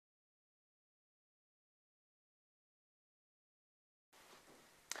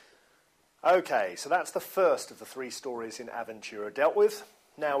Okay, so that's the first of the three stories in Aventura dealt with.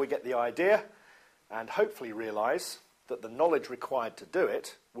 Now we get the idea and hopefully realise that the knowledge required to do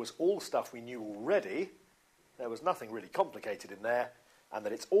it was all stuff we knew already. There was nothing really complicated in there, and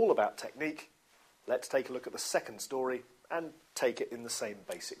that it's all about technique. Let's take a look at the second story and take it in the same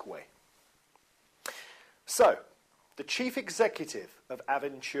basic way. So, the chief executive of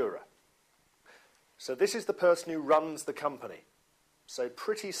Aventura. So this is the person who runs the company. So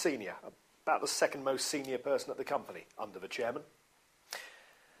pretty senior, about the second most senior person at the company, under the chairman.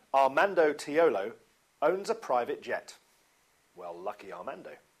 Armando Tiolo owns a private jet. Well, lucky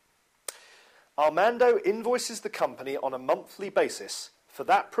Armando. Armando invoices the company on a monthly basis for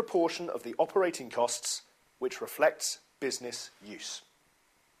that proportion of the operating costs which reflects business use.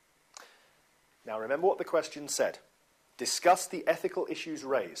 Now remember what the question said. Discuss the ethical issues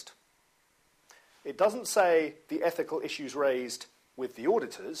raised. It doesn't say the ethical issues raised with the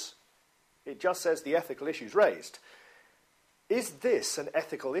auditors. It just says the ethical issues raised. Is this an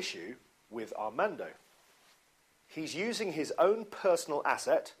ethical issue with Armando? He's using his own personal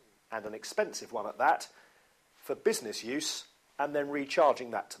asset, and an expensive one at that, for business use and then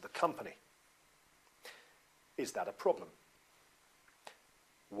recharging that to the company. Is that a problem?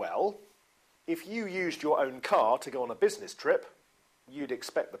 Well, if you used your own car to go on a business trip, you'd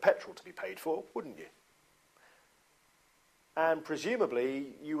expect the petrol to be paid for, wouldn't you? And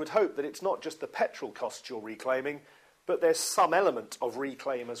presumably, you would hope that it's not just the petrol costs you're reclaiming, but there's some element of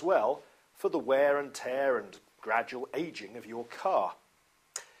reclaim as well for the wear and tear and gradual aging of your car.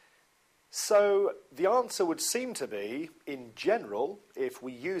 So the answer would seem to be, in general, if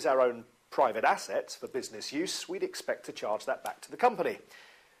we use our own private assets for business use, we'd expect to charge that back to the company.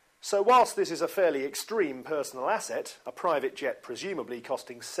 So whilst this is a fairly extreme personal asset, a private jet presumably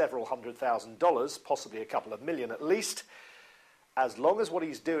costing several $100,000, possibly a couple of million at least, as long as what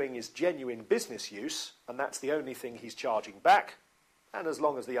he's doing is genuine business use, and that's the only thing he's charging back, and as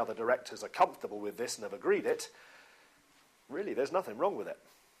long as the other directors are comfortable with this and have agreed it, really there's nothing wrong with it.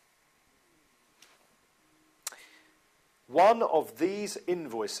 One of these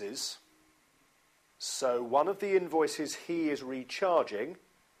invoices, so one of the invoices he is recharging,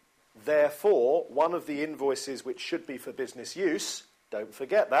 therefore one of the invoices which should be for business use, don't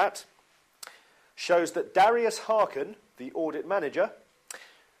forget that, shows that Darius Harkin, the audit manager,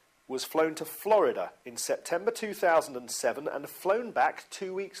 was flown to Florida in September 2007 and flown back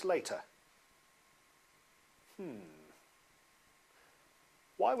 2 weeks later.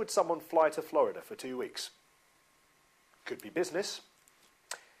 Why would someone fly to Florida for 2 weeks? Could be business.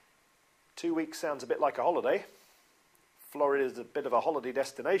 2 weeks sounds a bit like a holiday. Florida is a bit of a holiday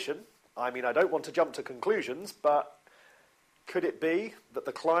destination. I mean, I don't want to jump to conclusions, but could it be that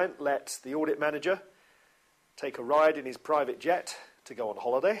the client let the audit manager take a ride in his private jet to go on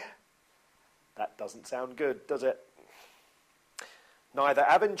holiday? That doesn't sound good, does it? Neither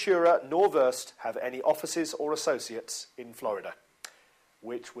Aventura nor Verst have any offices or associates in Florida,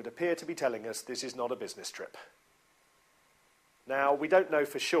 which would appear to be telling us this is not a business trip. Now, we don't know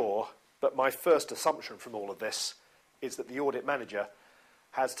for sure, but my first assumption from all of this is that the audit manager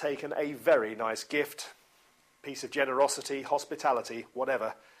has taken a very nice gift, piece of generosity, hospitality,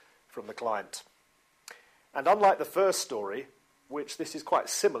 whatever, from the client. And unlike the first story, which this is quite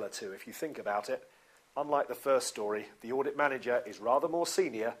similar to if you think about it, unlike the first story, the audit manager is rather more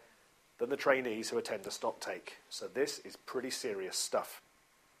senior than the trainees who attend a stock take. So this is pretty serious stuff.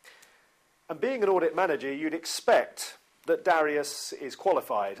 And being an audit manager, you'd expect that Darius is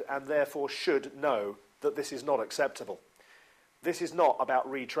qualified and therefore should know that this is not acceptable. This is not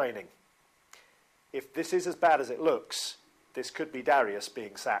about retraining. If this is as bad as it looks, this could be Darius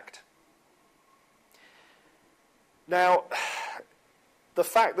being sacked. Now, the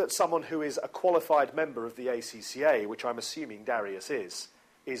fact that someone who is a qualified member of the ACCA, which I'm assuming Darius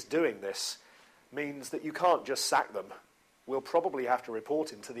is doing this, means that you can't just sack them. We'll probably have to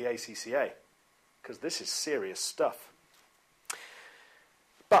report him to the ACCA, because this is serious stuff.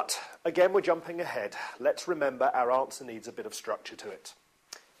 But, again, we're jumping ahead. Let's remember our answer needs a bit of structure to it.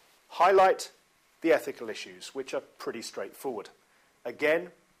 Highlight the ethical issues, which are pretty straightforward.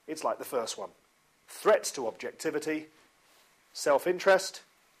 Again, it's like the first one. Threats to objectivity, self-interest,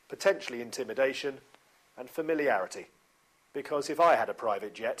 potentially intimidation, and familiarity. Because if I had a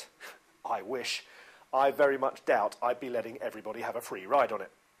private jet, I wish, I very much doubt I'd be letting everybody have a free ride on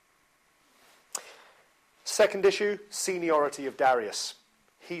it. Second issue, seniority of Darius.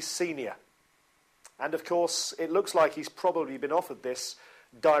 He's senior. And of course, it looks like he's probably been offered this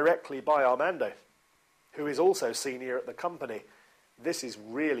directly by Armando, who is also senior at the company. This is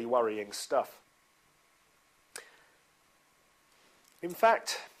really worrying stuff. In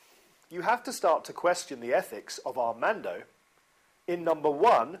fact, you have to start to question the ethics of Armando in, number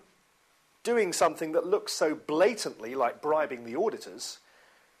one, doing something that looks so blatantly like bribing the auditors,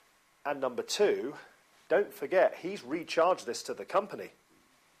 and number two, don't forget, he's recharged this to the company.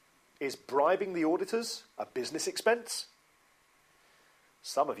 Is bribing the auditors a business expense?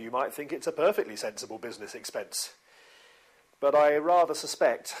 Some of you might think it's a perfectly sensible business expense, but I rather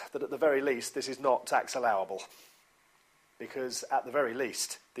suspect that at the very least this is not tax allowable, because at the very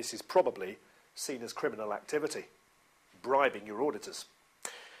least this is probably seen as criminal activity, bribing your auditors.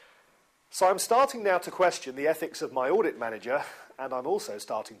 So I'm starting now to question the ethics of my audit manager, and I'm also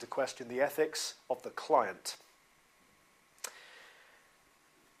starting to question the ethics of the client.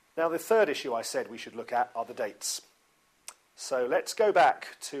 Now, the third issue I said we should look at are the dates. So let's go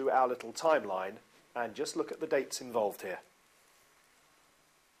back to our little timeline and just look at the dates involved here.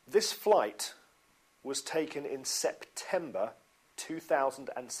 This flight was taken in September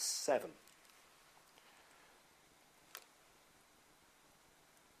 2007.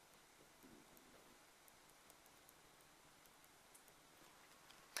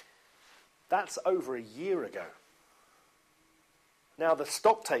 That's over a year ago. Now, the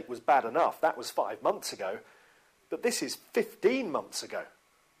stock take was bad enough. That was 5 months ago. But this is 15 months ago.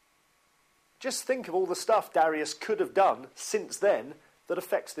 Just think of all the stuff Darius could have done since then that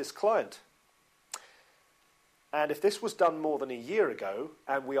affects this client. And if this was done more than a year ago,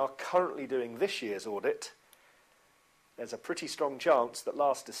 and we are currently doing this year's audit, there's a pretty strong chance that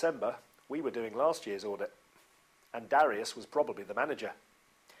last December we were doing last year's audit. And Darius was probably the manager.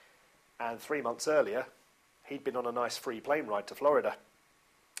 And 3 months earlier, he'd been on a nice free plane ride to Florida.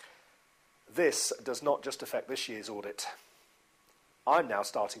 This does not just affect this year's audit. I'm now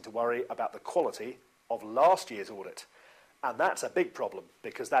starting to worry about the quality of last year's audit. And that's a big problem,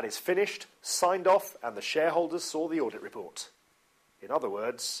 because that is finished, signed off, and the shareholders saw the audit report. In other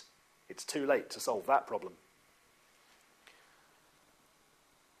words, it's too late to solve that problem.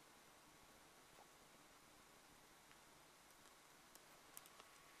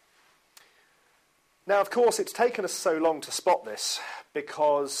 Now, of course, it's taken us so long to spot this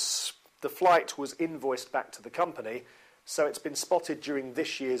because the flight was invoiced back to the company, so it's been spotted during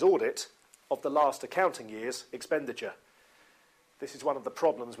this year's audit of the last accounting year's expenditure. This is one of the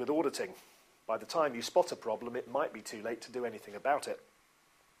problems with auditing. By the time you spot a problem, it might be too late to do anything about it.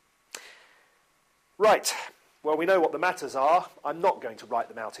 Right, well, we know what the matters are. I'm not going to write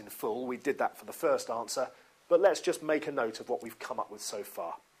them out in full. We did that for the first answer, but let's just make a note of what we've come up with so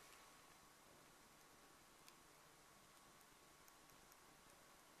far.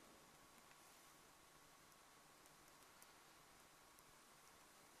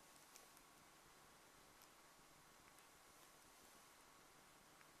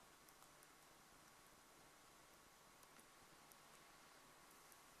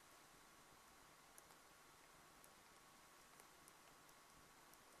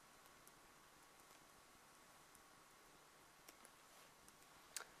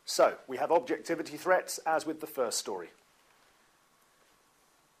 So, we have objectivity threats, as with the first story.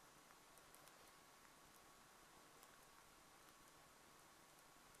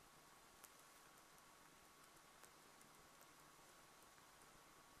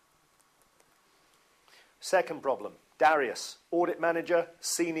 Second problem, Darius, audit manager,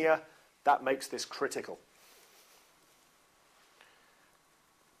 senior, that makes this critical.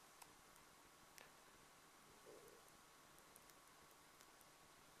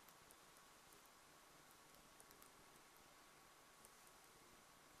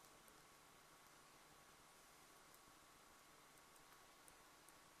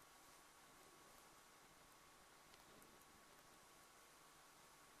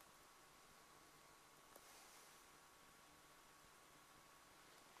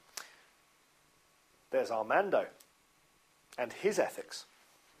 There's Armando and his ethics.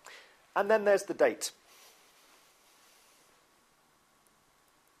 And then there's the date.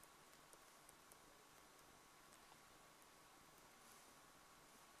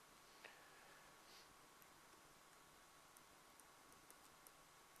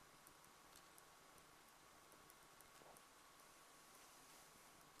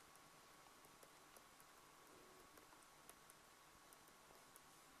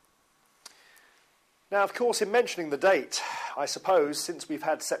 Now, of course, in mentioning the date, I suppose since we've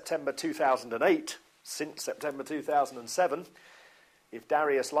had September 2008, since September 2007, if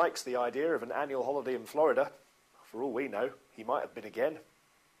Darius likes the idea of an annual holiday in Florida, for all we know, he might have been again.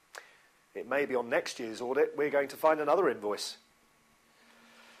 It may be on next year's audit we're going to find another invoice.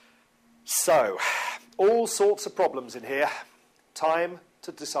 So, all sorts of problems in here. Time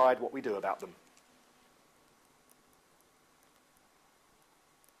to decide what we do about them.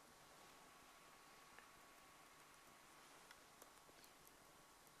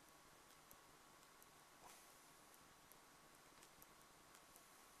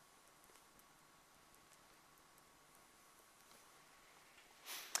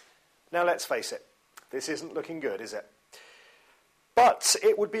 Now let's face it, this isn't looking good, is it? But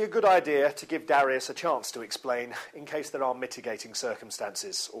it would be a good idea to give Darius a chance to explain in case there are mitigating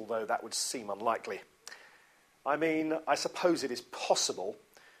circumstances, although that would seem unlikely. I mean, I suppose it is possible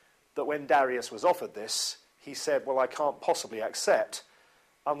that when Darius was offered this, he said, well, I can't possibly accept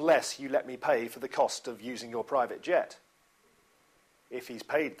unless you let me pay for the cost of using your private jet. If he's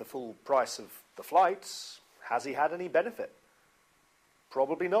paid the full price of the flights, has he had any benefit?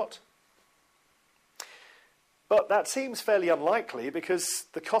 Probably not. But that seems fairly unlikely because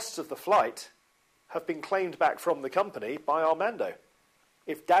the costs of the flight have been claimed back from the company by Armando.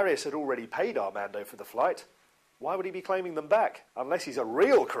 If Darius had already paid Armando for the flight, why would he be claiming them back? Unless he's a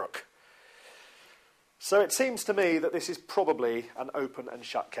real crook. So it seems to me that this is probably an open and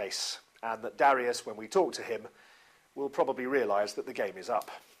shut case, and that Darius, when we talk to him, will probably realise that the game is up.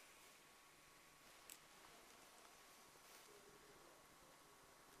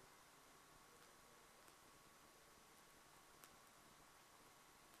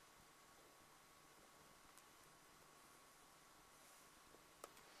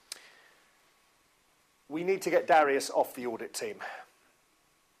 We need to get Darius off the audit team.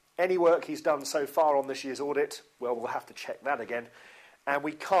 Any work he's done so far on this year's audit, well, we'll have to check that again, and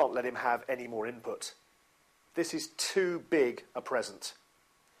we can't let him have any more input. This is too big a present.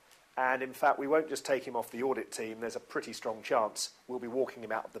 And in fact, we won't just take him off the audit team. There's a pretty strong chance we'll be walking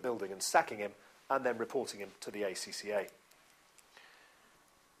him out of the building and sacking him, and then reporting him to the ACCA.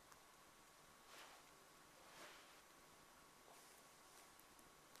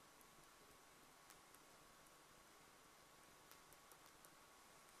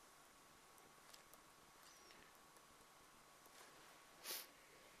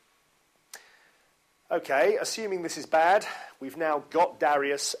 Okay, assuming this is bad, we've now got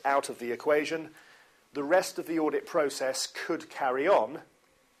Darius out of the equation. The rest of the audit process could carry on,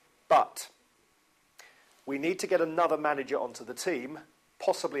 but we need to get another manager onto the team,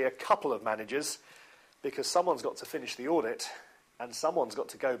 possibly a couple of managers, because someone's got to finish the audit and someone's got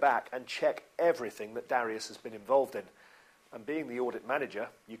to go back and check everything that Darius has been involved in. And being the audit manager,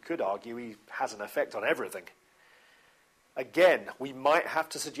 you could argue he has an effect on everything. Again, we might have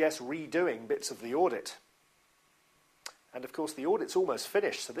to suggest redoing bits of the audit. And of course, the audit's almost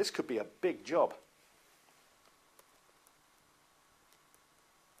finished, so this could be a big job.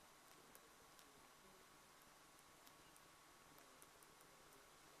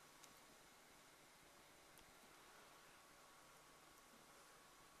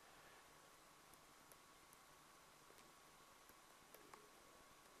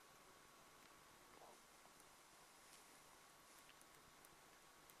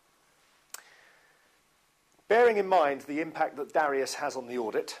 Bearing in mind the impact that Darius has on the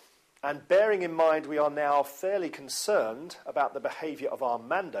audit, and bearing in mind we are now fairly concerned about the behaviour of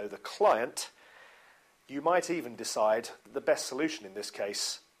Armando, the client, you might even decide that the best solution in this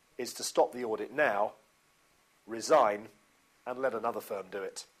case is to stop the audit now, resign, and let another firm do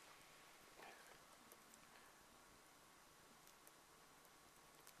it.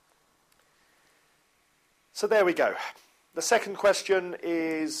 So there we go. The second question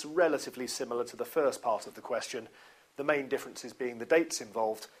is relatively similar to the first part of the question, the main differences being the dates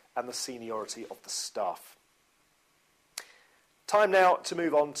involved and the seniority of the staff. Time now to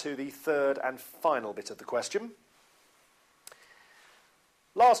move on to the third and final bit of the question.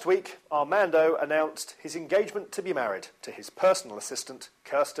 Last week, Armando announced his engagement to be married to his personal assistant,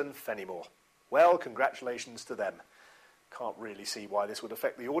 Kirsten Fenimore. Well, congratulations to them. Can't really see why this would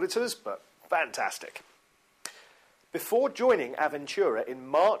affect the auditors, but fantastic. Before joining Aventura in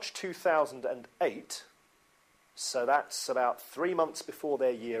March 2008, so that's about 3 months before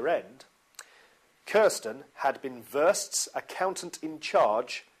their year end, Kirsten had been Wurst's accountant in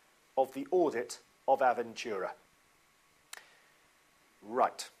charge of the audit of Aventura.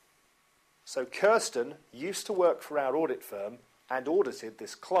 Right. So Kirsten used to work for our audit firm and audited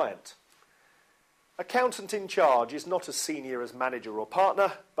this client. Accountant in charge is not as senior as manager or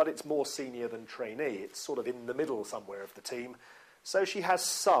partner, but it's more senior than trainee. It's sort of in the middle somewhere of the team, so she has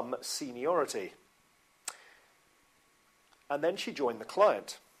some seniority. And then she joined the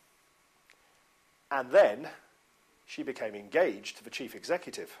client. And then she became engaged to the chief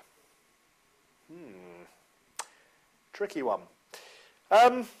executive. Tricky one.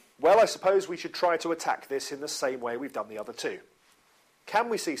 Well, I suppose we should try to attack this in the same way we've done the other two. Can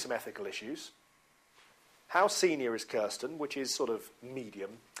we see some ethical issues? How senior is Kirsten, which is sort of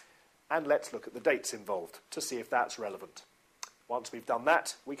medium? And let's look at the dates involved to see if that's relevant. Once we've done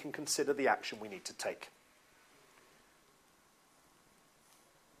that, we can consider the action we need to take.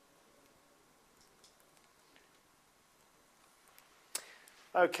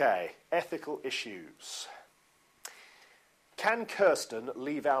 Okay, ethical issues. Can Kirsten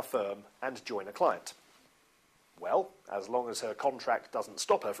leave our firm and join a client? Well, as long as her contract doesn't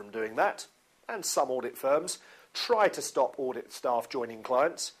stop her from doing that, and some audit firms try to stop audit staff joining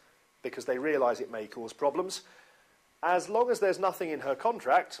clients because they realise it may cause problems, as long as there's nothing in her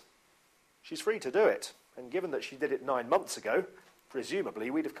contract, she's free to do it. And given that she did it 9 months ago, presumably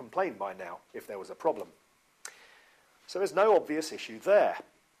we'd have complained by now if there was a problem. So there's no obvious issue there.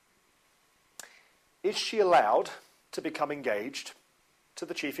 Is she allowed to become engaged to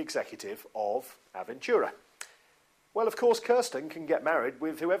the chief executive of Aventura? Well, of course, Kirsten can get married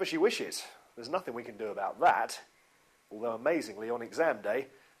with whoever she wishes. There's nothing we can do about that. Although, amazingly, on exam day,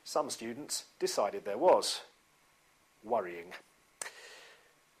 some students decided there was. Worrying.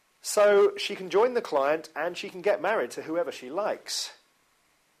 So she can join the client and she can get married to whoever she likes.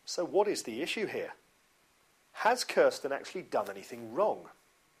 So what is the issue here? Has Kirsten actually done anything wrong?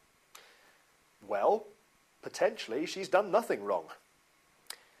 Well, potentially she's done nothing wrong.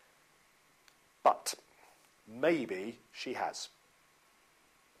 But maybe she has.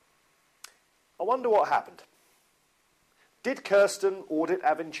 I wonder what happened. Did Kirsten audit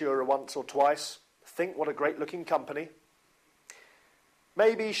Aventura once or twice, think what a great-looking company?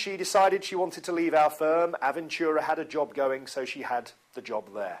 Maybe she decided she wanted to leave our firm, Aventura had a job going, so she had the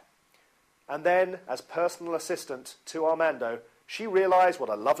job there. And then, as personal assistant to Armando, she realised what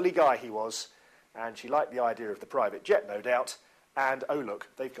a lovely guy he was, and she liked the idea of the private jet, no doubt, and oh look,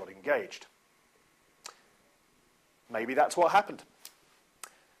 they've got engaged. Maybe that's what happened.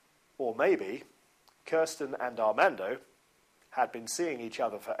 Or maybe Kirsten and Armando had been seeing each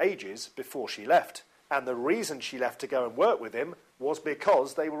other for ages before she left, and the reason she left to go and work with him was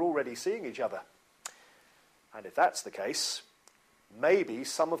because they were already seeing each other. And if that's the case, maybe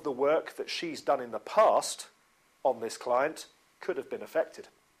some of the work that she's done in the past on this client could have been affected.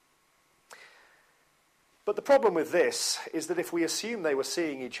 But the problem with this is that if we assume they were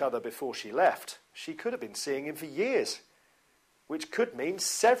seeing each other before she left, she could have been seeing him for years, which could mean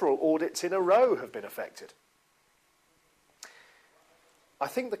several audits in a row have been affected. I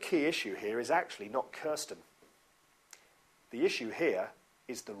think the key issue here is actually not Kirsten. The issue here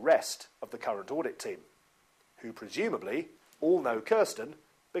is the rest of the current audit team, who presumably all know Kirsten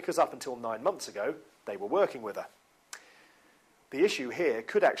because up until 9 months ago they were working with her. The issue here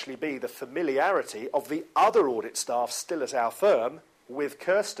could actually be the familiarity of the other audit staff still at our firm with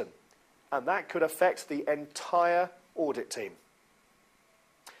Kirsten, and that could affect the entire audit team.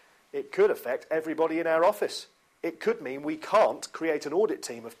 It could affect everybody in our office. It could mean we can't create an audit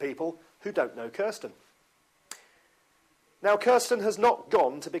team of people who don't know Kirsten. Now, Kirsten has not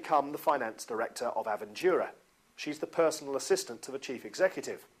gone to become the finance director of Aventura. She's the personal assistant to the chief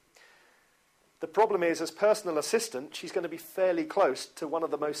executive. The problem is, as personal assistant, she's going to be fairly close to one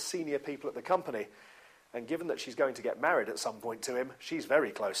of the most senior people at the company. And given that she's going to get married at some point to him, she's very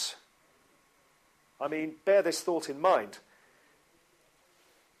close. I mean, bear this thought in mind.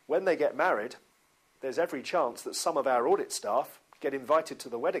 When they get married, there's every chance that some of our audit staff get invited to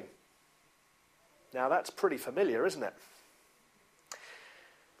the wedding. Now, that's pretty familiar, isn't it?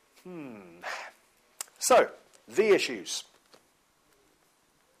 So, the issues.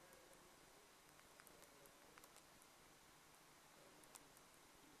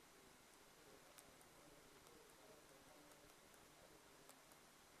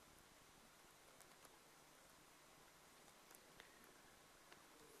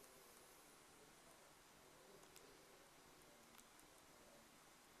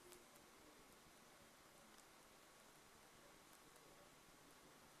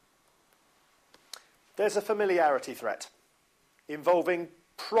 There's a familiarity threat involving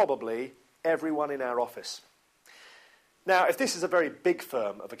probably everyone in our office. Now, if this is a very big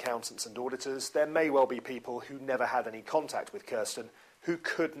firm of accountants and auditors, there may well be people who never had any contact with Kirsten who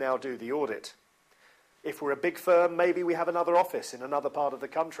could now do the audit. If we're a big firm, maybe we have another office in another part of the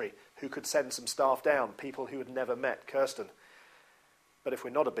country who could send some staff down, people who had never met Kirsten. But if we're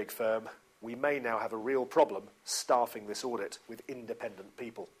not a big firm, we may now have a real problem staffing this audit with independent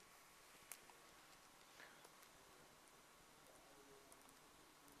people.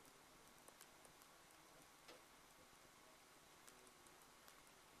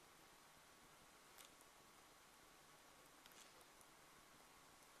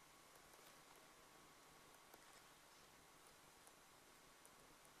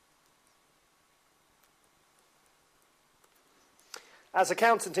 As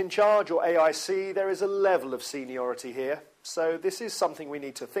accountant in charge, or AIC, there is a level of seniority here, so this is something we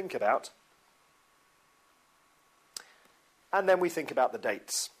need to think about. And then we think about the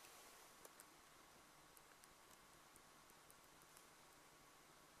dates.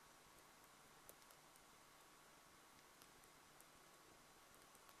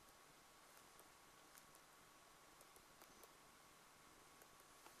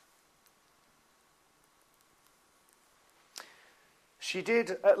 She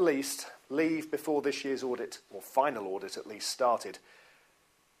did at least leave before this year's audit, or final audit at least, started.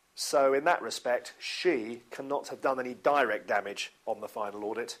 So in that respect, she cannot have done any direct damage on the final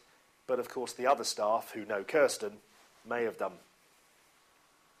audit, but of course the other staff who know Kirsten may have done.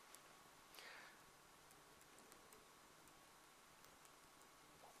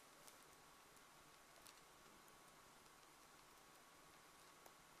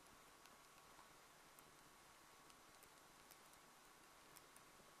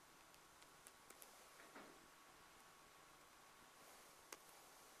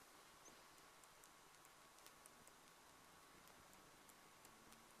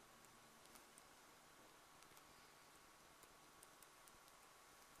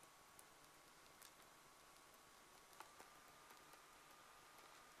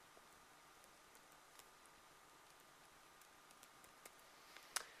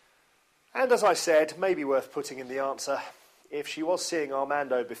 And as I said, maybe worth putting in the answer, if she was seeing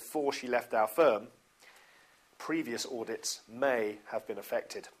Armando before she left our firm, previous audits may have been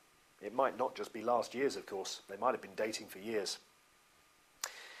affected. It might not just be last year's, of course. They might have been dating for years.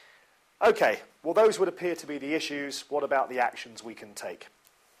 Okay, well those would appear to be the issues. What about the actions we can take?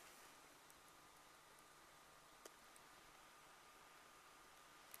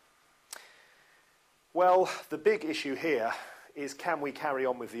 Well, the big issue here is, can we carry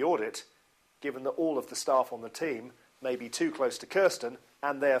on with the audit, given that all of the staff on the team may be too close to Kirsten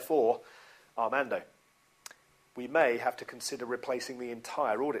and therefore Armando? We may have to consider replacing the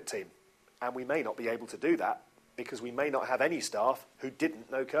entire audit team, and we may not be able to do that because we may not have any staff who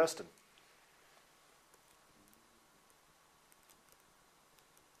didn't know Kirsten.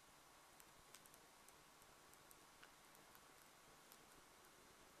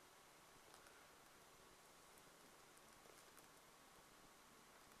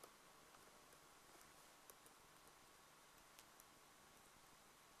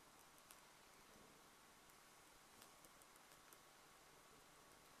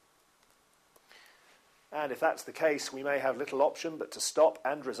 And if that's the case, we may have little option but to stop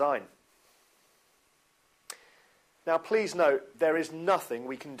and resign. Now, please note, there is nothing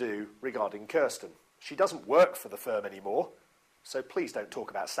we can do regarding Kirsten. She doesn't work for the firm anymore, so please don't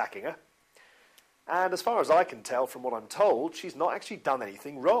talk about sacking her. And as far as I can tell from what I'm told, she's not actually done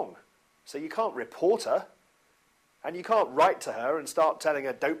anything wrong. So you can't report her, and you can't write to her and start telling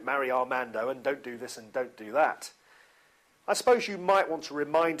her, don't marry Armando and don't do this and don't do that. I suppose you might want to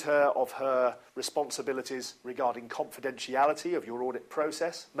remind her of her responsibilities regarding confidentiality of your audit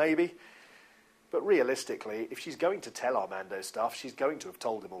process, maybe. But realistically, if she's going to tell Armando stuff, she's going to have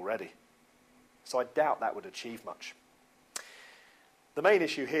told him already. So I doubt that would achieve much. The main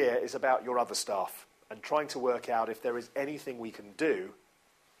issue here is about your other staff and trying to work out if there is anything we can do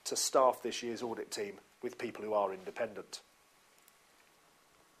to staff this year's audit team with people who are independent.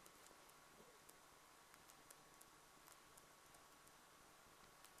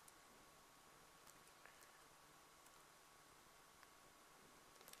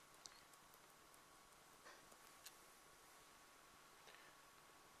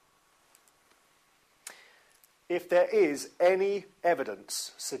 If there is any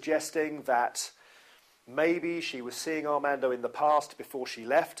evidence suggesting that maybe she was seeing Armando in the past before she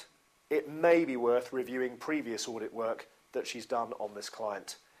left, it may be worth reviewing previous audit work that she's done on this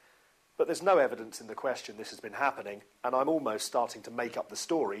client. But there's no evidence in the question this has been happening, and I'm almost starting to make up the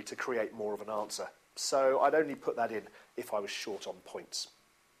story to create more of an answer. So I'd only put that in if I was short on points.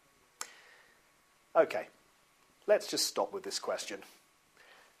 Okay, let's just stop with this question.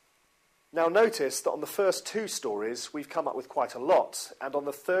 Now notice that on the first two stories we've come up with quite a lot, and on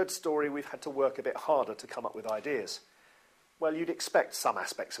the third story we've had to work a bit harder to come up with ideas. Well, you'd expect some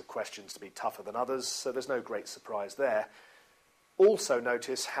aspects of questions to be tougher than others, so there's no great surprise there. Also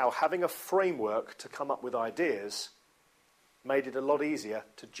notice how having a framework to come up with ideas made it a lot easier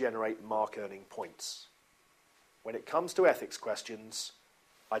to generate mark-earning points. When it comes to ethics questions,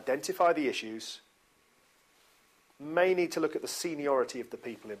 identify the issues, may need to look at the seniority of the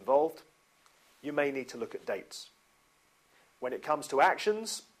people involved. You may need to look at dates. When it comes to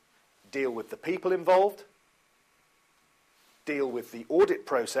actions, deal with the people involved, deal with the audit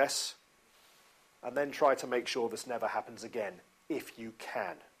process, and then try to make sure this never happens again, if you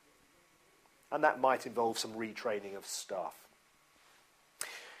can. And that might involve some retraining of staff.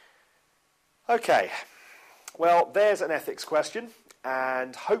 Okay, well, there's an ethics question,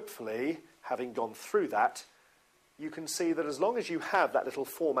 and hopefully, having gone through that, you can see that as long as you have that little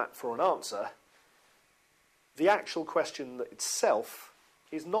format for an answer, the actual question itself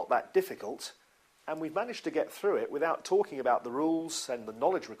is not that difficult, and we've managed to get through it without talking about the rules and the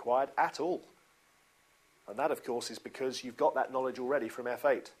knowledge required at all. And that, of course, is because you've got that knowledge already from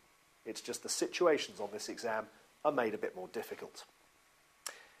F8. It's just the situations on this exam are made a bit more difficult.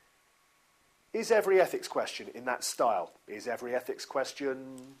 Is every ethics question in that style? Is every ethics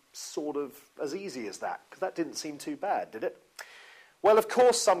question sort of as easy as that? Because that didn't seem too bad, did it? Well, of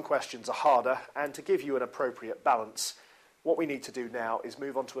course, some questions are harder, and to give you an appropriate balance, what we need to do now is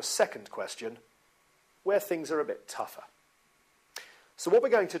move on to a second question where things are a bit tougher. So what we're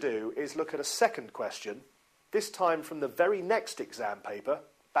going to do is look at a second question, this time from the very next exam paper,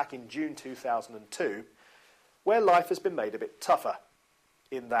 back in June 2002, where life has been made a bit tougher,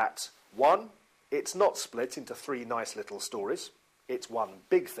 in that, one, it's not split into three nice little stories, it's one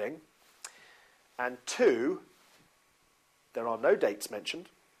big thing, and two, there are no dates mentioned,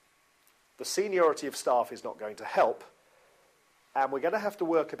 the seniority of staff is not going to help, and we're going to have to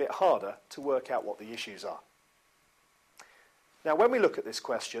work a bit harder to work out what the issues are. Now, when we look at this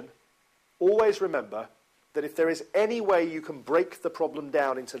question, always remember that if there is any way you can break the problem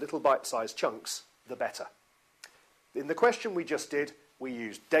down into little bite-sized chunks, the better. In the question we just did, we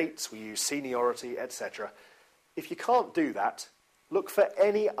used dates, we used seniority, etc. If you can't do that, look for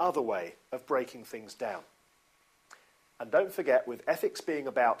any other way of breaking things down. And don't forget, with ethics being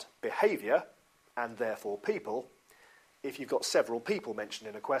about behaviour, and therefore people, if you've got several people mentioned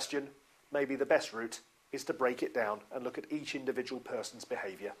in a question, maybe the best route is to break it down and look at each individual person's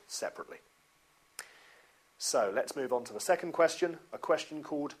behaviour separately. So let's move on to the second question, a question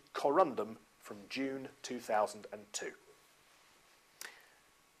called Corundum from June 2002.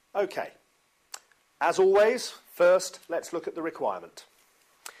 Okay, as always, first let's look at the requirement.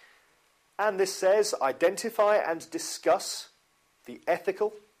 And this says, identify and discuss the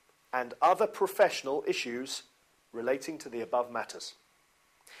ethical and other professional issues relating to the above matters.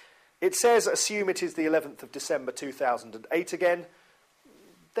 It says, assume it is the 11th of December 2008 again.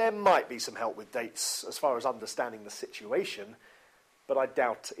 There might be some help with dates as far as understanding the situation, but I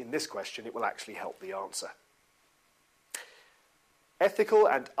doubt in this question it will actually help the answer. Ethical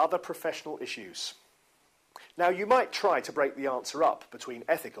and other professional issues. Now, you might try to break the answer up between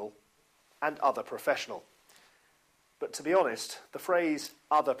ethical and other professional. But to be honest, the phrase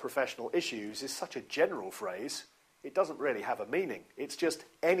other professional issues is such a general phrase, it doesn't really have a meaning. It's just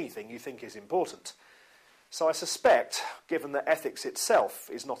anything you think is important. So I suspect, given that ethics itself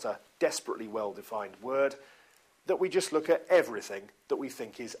is not a desperately well-defined word, that we just look at everything that we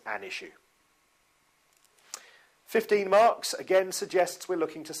think is an issue. 15 marks, again, suggests we're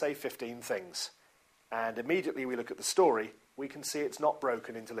looking to say 15 things. And immediately we look at the story, we can see it's not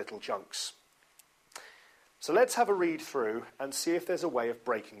broken into little chunks. So let's have a read through and see if there's a way of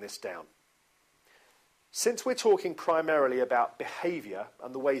breaking this down. Since we're talking primarily about behaviour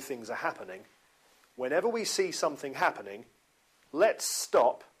and the way things are happening, whenever we see something happening, let's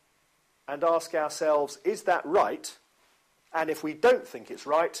stop and ask ourselves, is that right? And if we don't think it's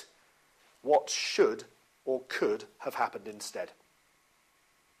right, what should or could have happened instead?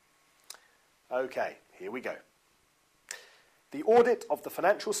 Okay, here we go. The audit of the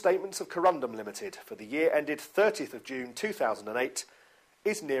financial statements of Corundum Limited for the year ended 30th of June 2008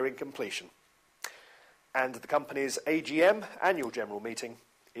 is nearing completion. And the company's AGM, Annual General Meeting,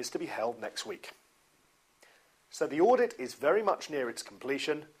 is to be held next week. So the audit is very much near its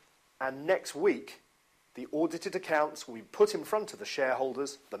completion, and next week the audited accounts will be put in front of the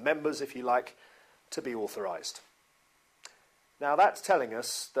shareholders, the members if you like, to be authorised. Now that's telling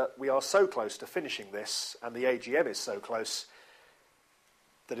us that we are so close to finishing this, and the AGM is so close,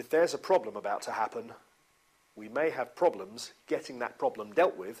 that if there's a problem about to happen, we may have problems getting that problem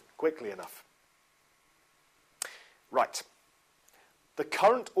dealt with quickly enough. Right. The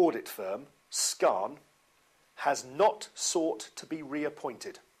current audit firm, Scarn, has not sought to be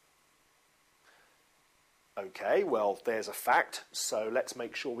reappointed. Okay, well, there's a fact, so let's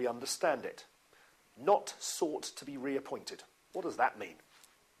make sure we understand it. Not sought to be reappointed. What does that mean?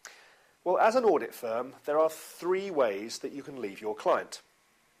 Well, as an audit firm, there are three ways that you can leave your client.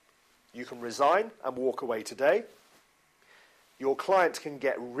 You can resign and walk away today. Your client can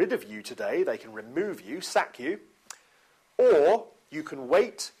get rid of you today. They can remove you, sack you. Or you can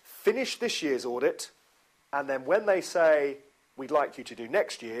wait, finish this year's audit, and then when they say, we'd like you to do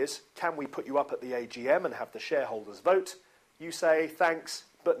next year's, can we put you up at the AGM and have the shareholders vote? You say, thanks,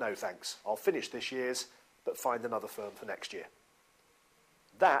 but no thanks. I'll finish this year's, but find another firm for next year.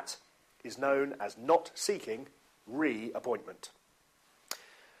 That is known as not seeking reappointment.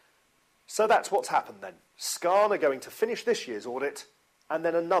 So that's what's happened then. Scarn are going to finish this year's audit, and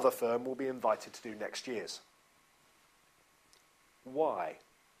then another firm will be invited to do next year's. Why?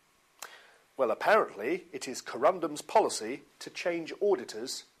 Well, apparently it is Corundum's policy to change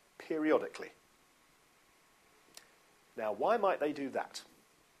auditors periodically. Now, why might they do that?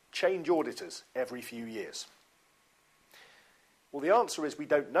 Change auditors every few years. Well, the answer is we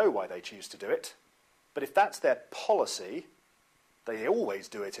don't know why they choose to do it, but if that's their policy, they always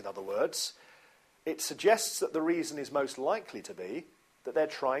do it in other words, it suggests that the reason is most likely to be that they're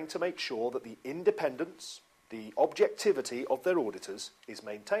trying to make sure that the independence, the objectivity of their auditors is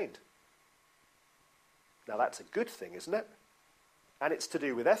maintained. Now that's a good thing, isn't it? And it's to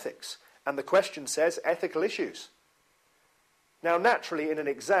do with ethics. And the question says ethical issues. Now naturally in an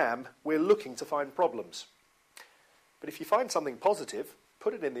exam we're looking to find problems. But if you find something positive,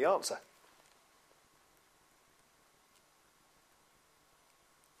 put it in the answer.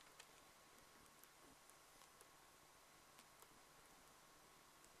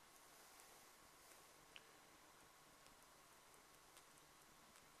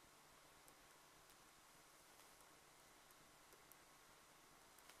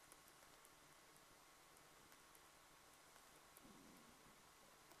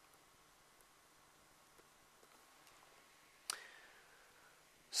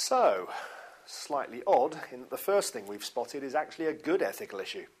 So, slightly odd in that the first thing we've spotted is actually a good ethical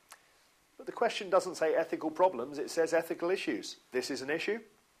issue. But the question doesn't say ethical problems, it says ethical issues. This is an issue,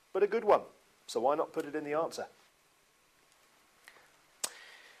 but a good one. So why not put it in the answer?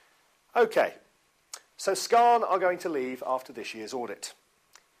 Okay, so Scan are going to leave after this year's audit.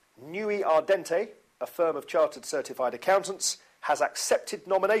 Newey Ardente, a firm of chartered certified accountants, has accepted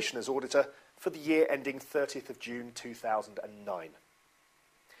nomination as auditor for the year ending 30th of June 2009.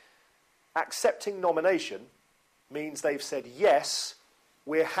 Accepting nomination means they've said, yes,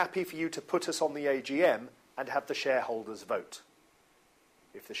 we're happy for you to put us on the AGM and have the shareholders vote.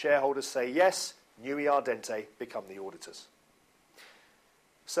 If the shareholders say yes, Newey Ardente become the auditors.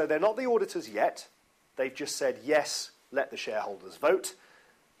 So they're not the auditors yet. They've just said, yes, let the shareholders vote.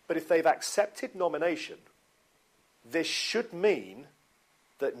 But if they've accepted nomination, this should mean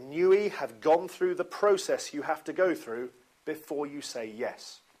that Newey have gone through the process you have to go through before you say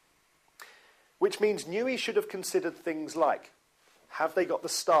yes. Which means Newey should have considered things like, have they got the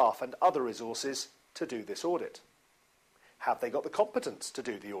staff and other resources to do this audit? Have they got the competence to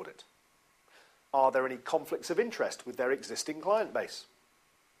do the audit? Are there any conflicts of interest with their existing client base?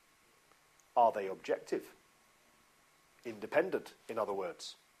 Are they objective? Independent, in other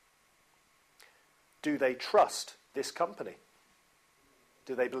words. Do they trust this company?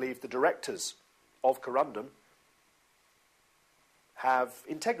 Do they believe the directors of Corundum have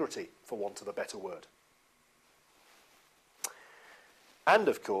integrity, for want of a better word? And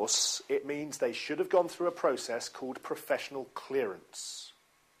of course, it means they should have gone through a process called professional clearance,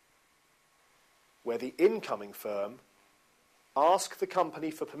 where the incoming firm ask the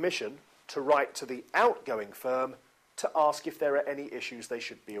company for permission to write to the outgoing firm to ask if there are any issues they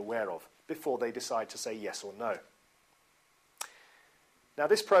should be aware of before they decide to say yes or no. Now,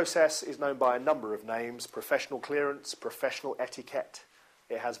 this process is known by a number of names: professional clearance, professional etiquette.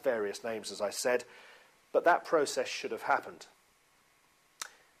 It has various names, as I said, but that process should have happened.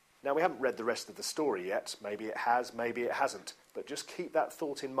 Now, we haven't read the rest of the story yet. Maybe it has, maybe it hasn't, but just keep that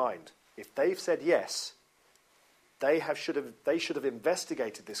thought in mind. If they've said yes, they should have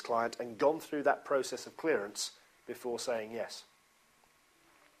investigated this client and gone through that process of clearance before saying yes.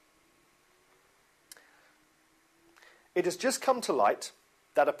 It has just come to light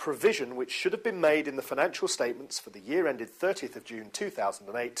that a provision which should have been made in the financial statements for the year ended 30th of June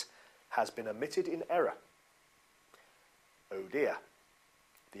 2008 has been omitted in error. Oh dear,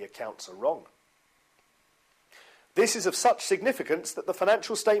 the accounts are wrong. This is of such significance that the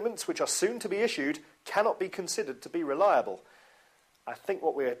financial statements which are soon to be issued cannot be considered to be reliable. I think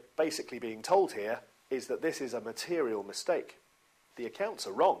what we're basically being told here is that this is a material mistake. The accounts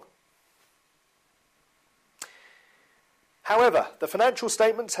are wrong. However, the financial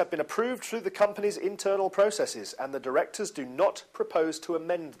statements have been approved through the company's internal processes, and the directors do not propose to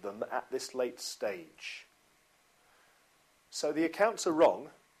amend them at this late stage. So the accounts are wrong,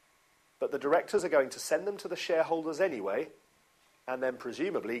 but the directors are going to send them to the shareholders anyway, and then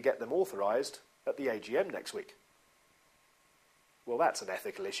presumably get them authorised at the AGM next week. Well, that's an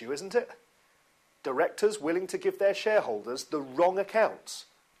ethical issue, isn't it? Directors willing to give their shareholders the wrong accounts,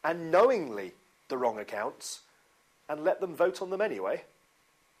 and knowingly the wrong accounts, and let them vote on them anyway?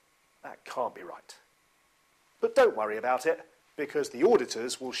 That can't be right. But don't worry about it, because the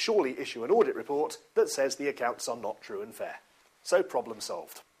auditors will surely issue an audit report that says the accounts are not true and fair. So problem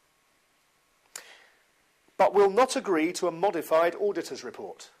solved. But will not agree to a modified auditor's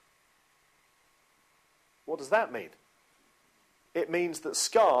report. What does that mean? It means that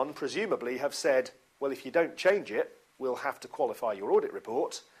Scan presumably have said, well, if you don't change it, we'll have to qualify your audit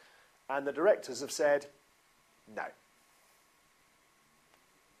report. And the directors have said, no.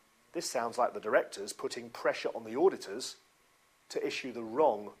 This sounds like the directors putting pressure on the auditors to issue the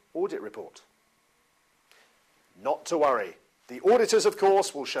wrong audit report. Not to worry. The auditors, of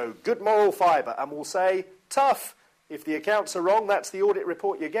course, will show good moral fibre and will say, tough, if the accounts are wrong, that's the audit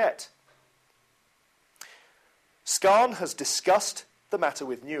report you get. Scan has discussed the matter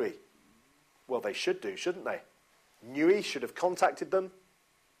with Newey. Well, they should do, shouldn't they? Newey should have contacted them,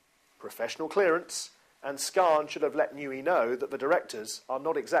 professional clearance, and Scan should have let Newey know that the directors are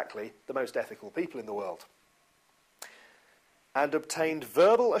not exactly the most ethical people in the world. And obtained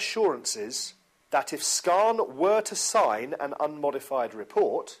verbal assurances that if Scan were to sign an unmodified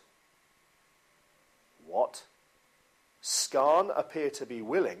report, what? Scan appear to be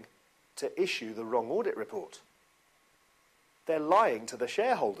willing to issue the wrong audit report. They're lying to the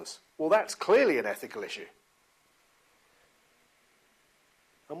shareholders. Well, that's clearly an ethical issue.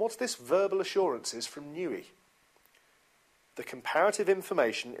 And what's this verbal assurances from Newey? The comparative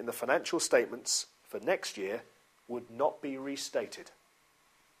information in the financial statements for next year would not be restated.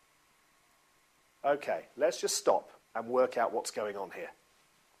 Okay, let's just stop and work out what's going on here.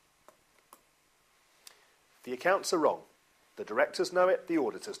 The accounts are wrong. The directors know it, the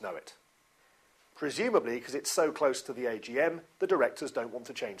auditors know it. Presumably, because it's so close to the AGM, the directors don't want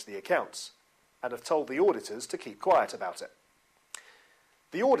to change the accounts and have told the auditors to keep quiet about it.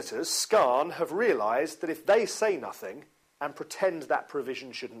 The auditors, Scan, have realised that if they say nothing and pretend that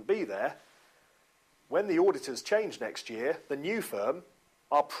provision shouldn't be there, when the auditors change next year, the new firm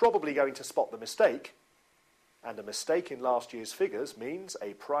are probably going to spot the mistake, and a mistake in last year's figures means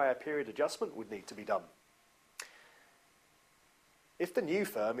a prior period adjustment would need to be done. If the new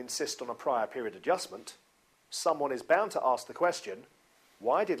firm insists on a prior period adjustment, someone is bound to ask the question,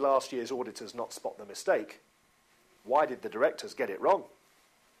 why did last year's auditors not spot the mistake? Why did the directors get it wrong?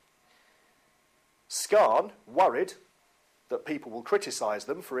 Scan, worried that people will criticise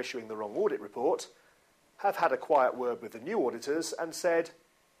them for issuing the wrong audit report, have had a quiet word with the new auditors and said,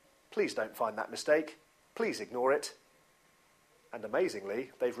 please don't find that mistake, please ignore it. And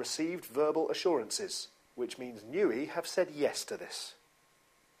amazingly, they've received verbal assurances, which means Newey have said yes to this.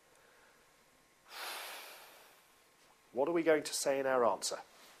 What are we going to say in our answer?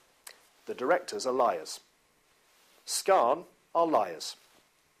 The directors are liars. Scan are liars.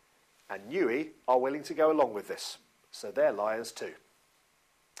 And Newey are willing to go along with this, so they're liars too.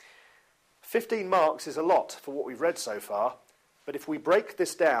 15 marks is a lot for what we've read so far, but if we break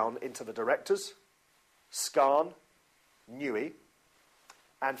this down into the directors, Scan, Newey,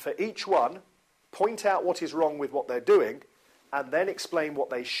 and for each one, point out what is wrong with what they're doing, and then explain what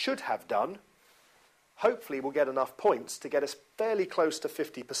they should have done, hopefully we'll get enough points to get us fairly close to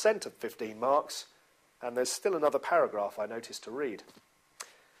 50% of 15 marks, and there's still another paragraph I noticed to read.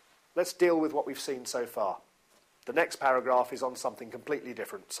 Let's deal with what we've seen so far. The next paragraph is on something completely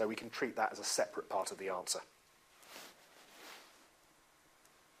different, so we can treat that as a separate part of the answer.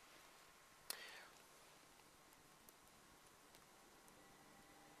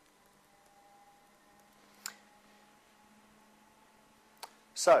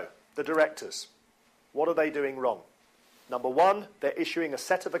 So, the directors, what are they doing wrong? Number one, they're issuing a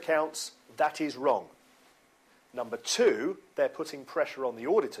set of accounts that is wrong. Number two, they're putting pressure on the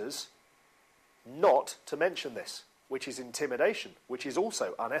auditors not to mention this, which is intimidation, which is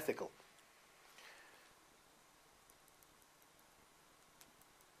also unethical.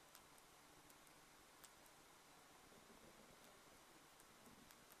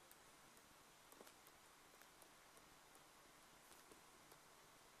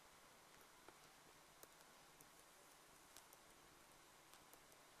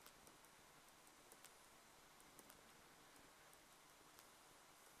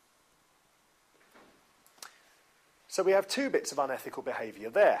 So we have two bits of unethical behaviour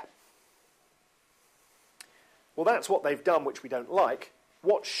there. Well, that's what they've done, which we don't like.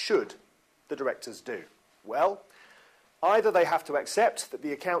 What should the directors do? Well, either they have to accept that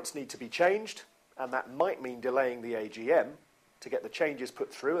the accounts need to be changed, and that might mean delaying the AGM to get the changes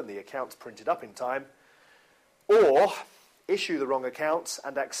put through and the accounts printed up in time, or issue the wrong accounts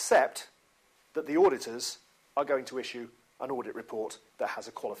and accept that the auditors are going to issue an audit report that has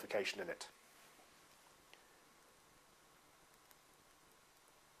a qualification in it.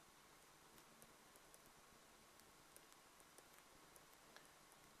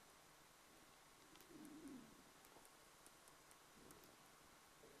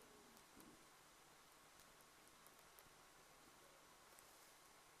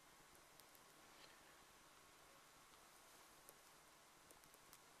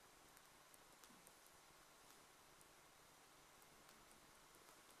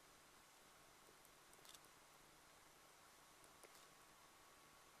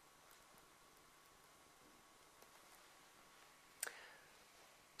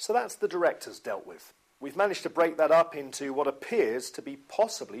 So that's the directors dealt with. We've managed to break that up into what appears to be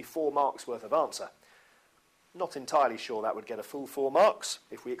possibly 4 marks worth of answer. Not entirely sure that would get a full 4 marks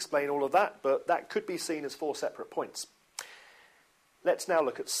if we explain all of that, but that could be seen as 4 separate points. Let's now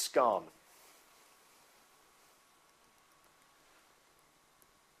look at SCAN.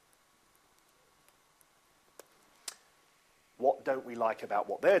 What don't we like about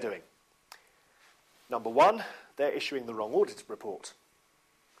what they're doing? Number 1, they're issuing the wrong audit report.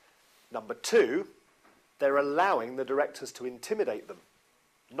 Number 2, they're allowing the directors to intimidate them,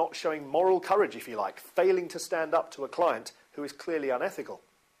 not showing moral courage, if you like, failing to stand up to a client who is clearly unethical.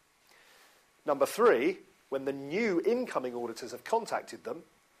 Number 3, when the new incoming auditors have contacted them,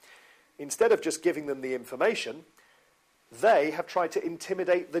 instead of just giving them the information, they have tried to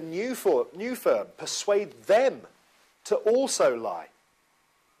intimidate the new firm, persuade them to also lie.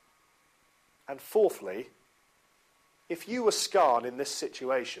 And fourthly, if you were SCAN in this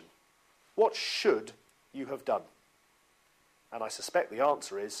situation, what should you have done? And I suspect the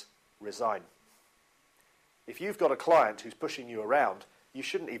answer is resign. If you've got a client who's pushing you around, you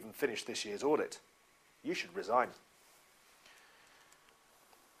shouldn't even finish this year's audit. You should resign.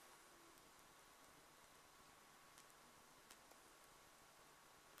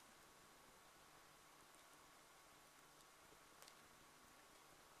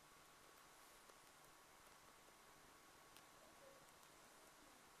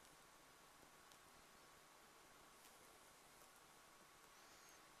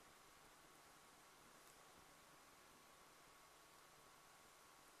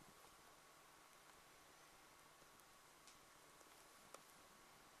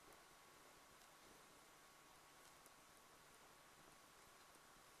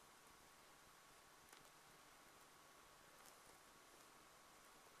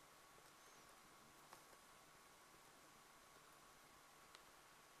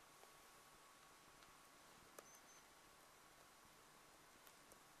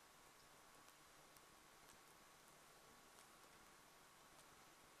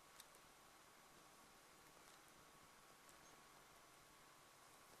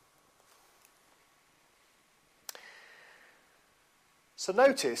 So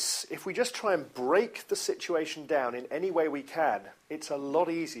notice, if we just try and break the situation down in any way we can, it's a lot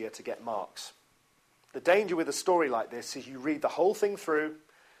easier to get marks. The danger with a story like this is you read the whole thing through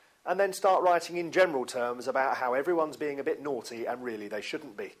and then start writing in general terms about how everyone's being a bit naughty and really they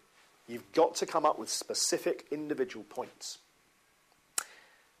shouldn't be. You've got to come up with specific individual points.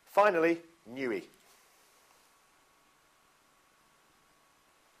 Finally, NUI.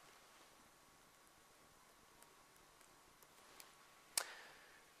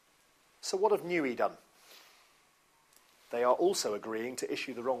 So what have NUI done? They are also agreeing to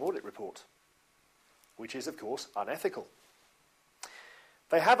issue the wrong audit report, which is, of course, unethical.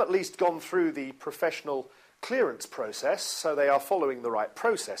 They have at least gone through the professional clearance process, so they are following the right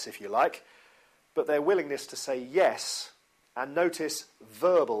process, if you like, but their willingness to say yes, and notice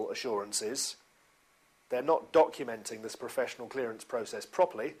verbal assurances, they're not documenting this professional clearance process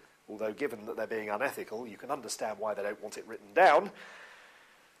properly, although given that they're being unethical, you can understand why they don't want it written down.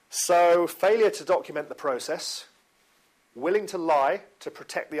 So, failure to document the process, willing to lie to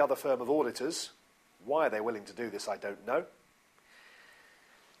protect the other firm of auditors. Why are they willing to do this, I don't know.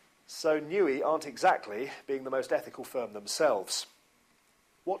 So, NUI aren't exactly being the most ethical firm themselves.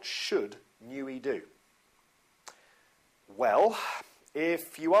 What should NUI do? Well,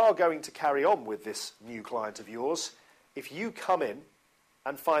 if you are going to carry on with this new client of yours, if you come in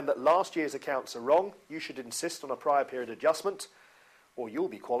and find that last year's accounts are wrong, you should insist on a prior period adjustment, or you'll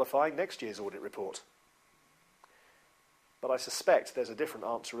be qualifying next year's audit report. But I suspect there's a different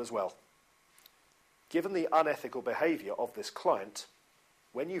answer as well. Given the unethical behaviour of this client,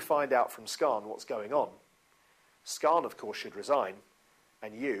 when you find out from SCAN what's going on, SCAN, of course, should resign,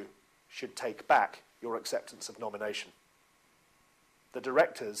 and you should take back your acceptance of nomination. The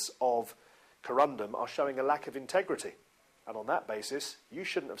directors of Corundum are showing a lack of integrity, and on that basis, you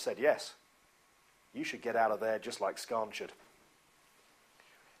shouldn't have said yes. You should get out of there just like SCAN should.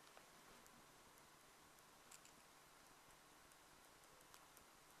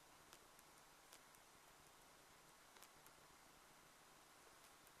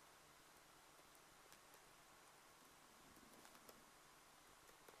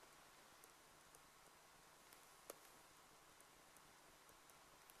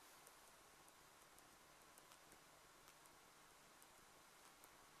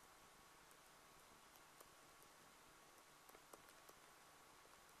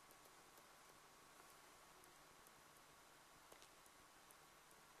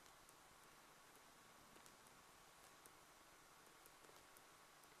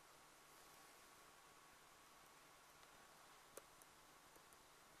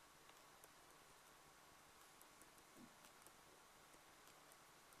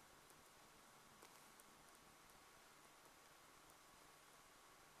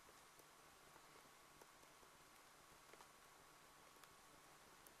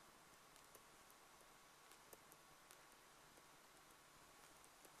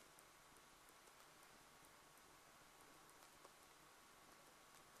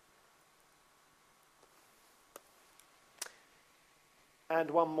 And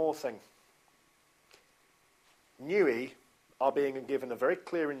one more thing. NUI are being given a very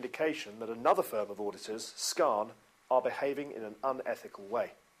clear indication that another firm of auditors, Scan, are behaving in an unethical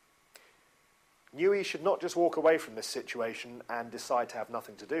way. NUI should not just walk away from this situation and decide to have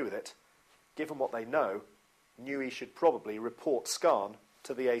nothing to do with it. Given what they know, NUI should probably report Scan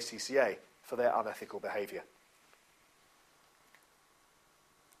to the ACCA for their unethical behaviour.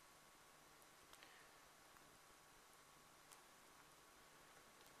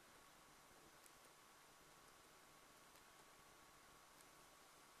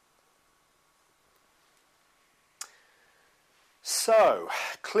 So,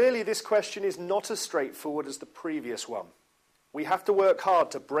 clearly this question is not as straightforward as the previous one. We have to work hard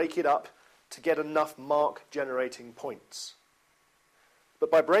to break it up to get enough mark-generating points.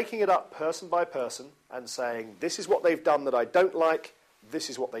 But by breaking it up person by person and saying, this is what they've done that I don't like, this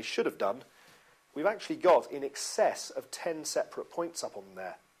is what they should have done, we've actually got in excess of 10 separate points up on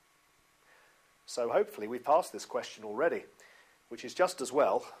there. So hopefully we've passed this question already, which is just as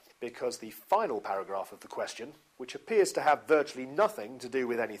well, because the final paragraph of the question, which appears to have virtually nothing to do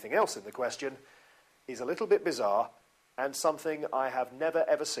with anything else in the question, is a little bit bizarre and something I have never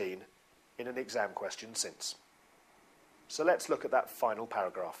ever seen in an exam question since. So let's look at that final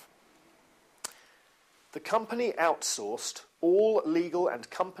paragraph. The company outsourced all legal and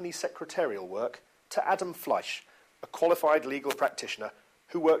company secretarial work to Adam Fleisch, a qualified legal practitioner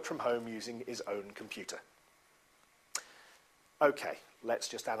who worked from home using his own computer. Okay, let's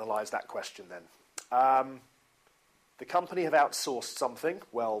just analyse that question then. The company have outsourced something.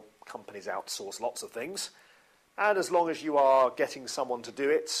 Well, companies outsource lots of things. And as long as you are getting someone to do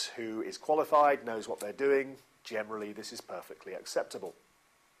it who is qualified, knows what they're doing, generally this is perfectly acceptable.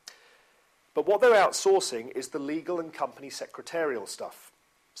 But what they're outsourcing is the legal and company secretarial stuff.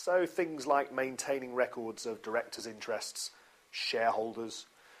 So things like maintaining records of directors' interests, shareholders,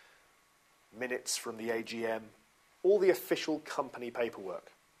 minutes from the AGM, all the official company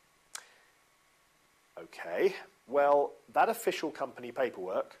paperwork. Okay, well, that official company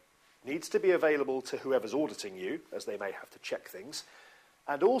paperwork needs to be available to whoever's auditing you, as they may have to check things,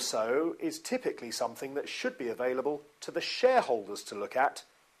 and also is typically something that should be available to the shareholders to look at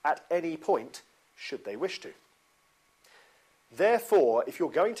any point, should they wish to. Therefore, if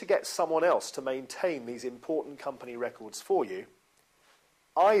you're going to get someone else to maintain these important company records for you,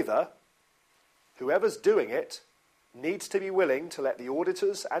 either whoever's doing it needs to be willing to let the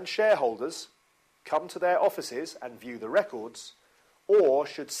auditors and shareholders come to their offices and view the records, or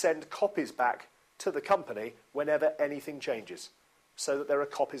should send copies back to the company whenever anything changes, so that there are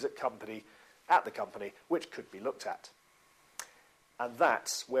copies at the company which could be looked at. And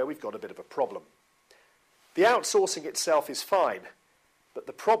that's where we've got a bit of a problem. The outsourcing itself is fine, but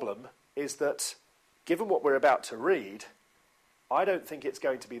the problem is that, given what we're about to read, I don't think it's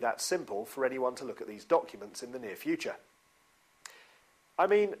going to be that simple for anyone to look at these documents in the near future. I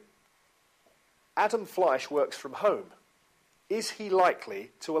mean, Adam Fleisch works from home. Is he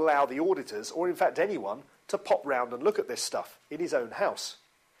likely to allow the auditors, or in fact anyone, to pop round and look at this stuff in his own house?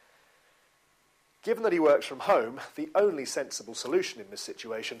 Given that he works from home, the only sensible solution in this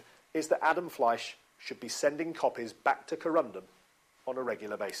situation is that Adam Fleisch should be sending copies back to Corundum on a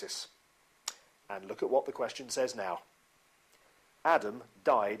regular basis. And look at what the question says now. Adam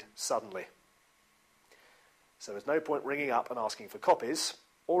died suddenly. So there's no point ringing up and asking for copies,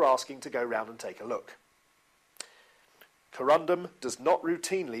 or asking to go round and take a look. Corundum does not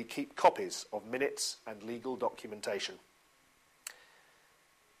routinely keep copies of minutes and legal documentation.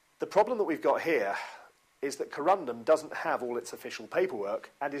 The problem that we've got here is that Corundum doesn't have all its official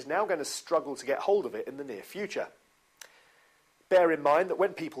paperwork and is now going to struggle to get hold of it in the near future. Bear in mind that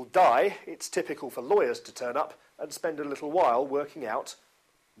when people die, it's typical for lawyers to turn up and spend a little while working out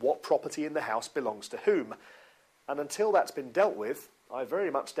what property in the house belongs to whom. And until that's been dealt with, I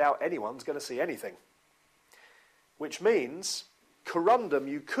very much doubt anyone's going to see anything. Which means Corundum,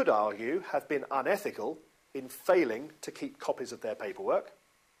 you could argue, have been unethical in failing to keep copies of their paperwork.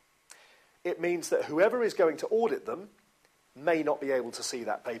 It means that whoever is going to audit them may not be able to see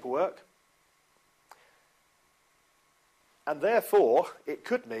that paperwork. And therefore, it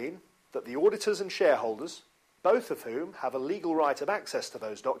could mean that the auditors and shareholders, both of whom have a legal right of access to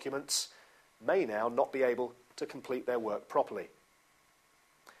those documents, may now not be able to complete their work properly.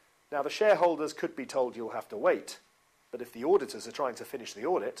 Now, the shareholders could be told you'll have to wait, but if the auditors are trying to finish the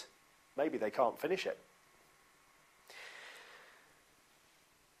audit, maybe they can't finish it.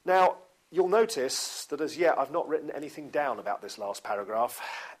 Now, you'll notice that as yet I've not written anything down about this last paragraph,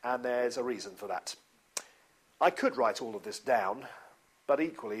 and there's a reason for that. I could write all of this down, but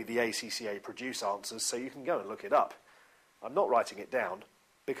equally the ACCA produce answers, so you can go and look it up. I'm not writing it down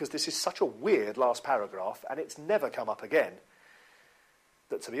because this is such a weird last paragraph and it's never come up again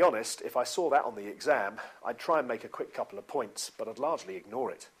that, to be honest, if I saw that on the exam, I'd try and make a quick couple of points, but I'd largely ignore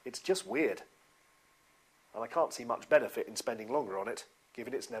it. It's just weird. And I can't see much benefit in spending longer on it,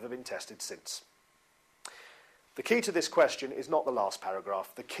 given it's never been tested since. The key to this question is not the last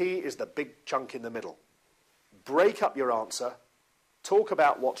paragraph. The key is the big chunk in the middle. Break up your answer, talk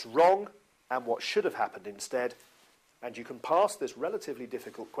about what's wrong and what should have happened instead, and you can pass this relatively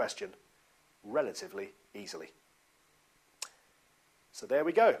difficult question relatively easily. So there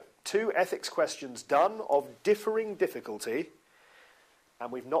we go. 2 ethics questions done of differing difficulty,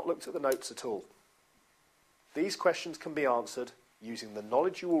 and we've not looked at the notes at all. These questions can be answered using the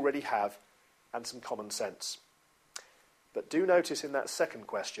knowledge you already have and some common sense. But do notice in that second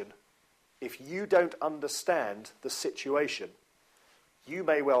question, if you don't understand the situation, you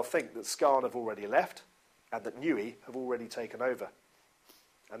may well think that Scan have already left and that Newey have already taken over.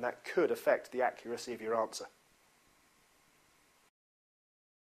 And that could affect the accuracy of your answer.